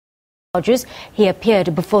charges. He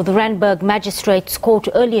appeared before the Randburg Magistrates Court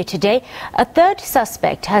earlier today. A third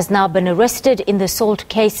suspect has now been arrested in the assault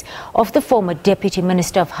case of the former Deputy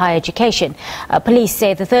Minister of Higher Education. Police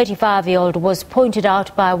say the 35-year-old was pointed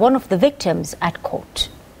out by one of the victims at court.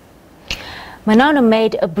 Manana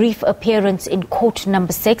made a brief appearance in court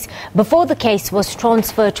number 6 before the case was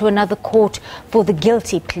transferred to another court for the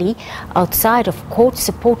guilty plea. Outside of court,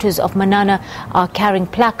 supporters of Manana are carrying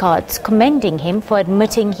placards commending him for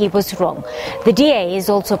admitting he was wrong. The DA is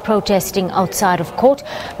also protesting outside of court.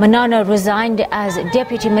 Manana resigned as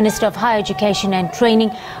Deputy Minister of Higher Education and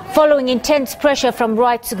Training following intense pressure from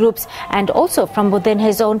rights groups and also from within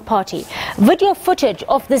his own party. Video footage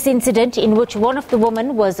of this incident, in which one of the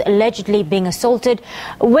women was allegedly being assaulted,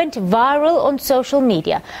 went viral on social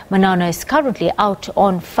media. Manana is currently out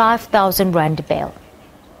on 5,000 Rand bail.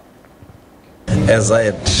 As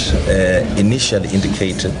I had initially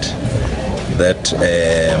indicated that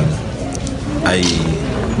I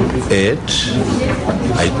erred,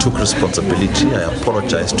 I took responsibility, I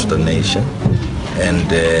apologized to the nation, and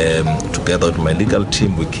together with my legal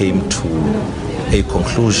team we came to a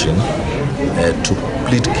conclusion to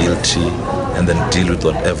plead guilty and then deal with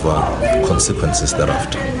whatever consequences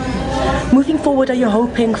thereafter. Moving forward, are you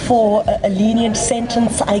hoping for a lenient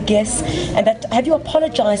sentence, I guess? And that, have you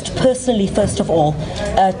apologized personally, first of all,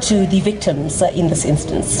 to the victims in this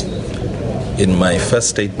instance? In my first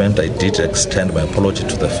statement, I did extend my apology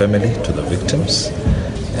to the family, to the victims.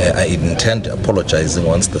 I intend apologizing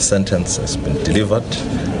once the sentence has been delivered,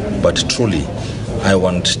 but truly, I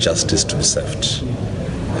want justice to be served.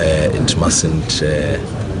 It mustn't,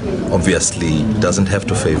 obviously, doesn't have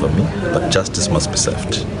to favor me, but justice must be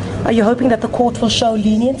served. Are you hoping that the court will show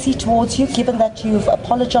leniency towards you, given that you've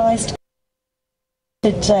apologized,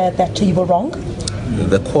 that you were wrong?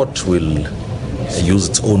 The court will use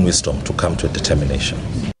its own wisdom to come to a determination.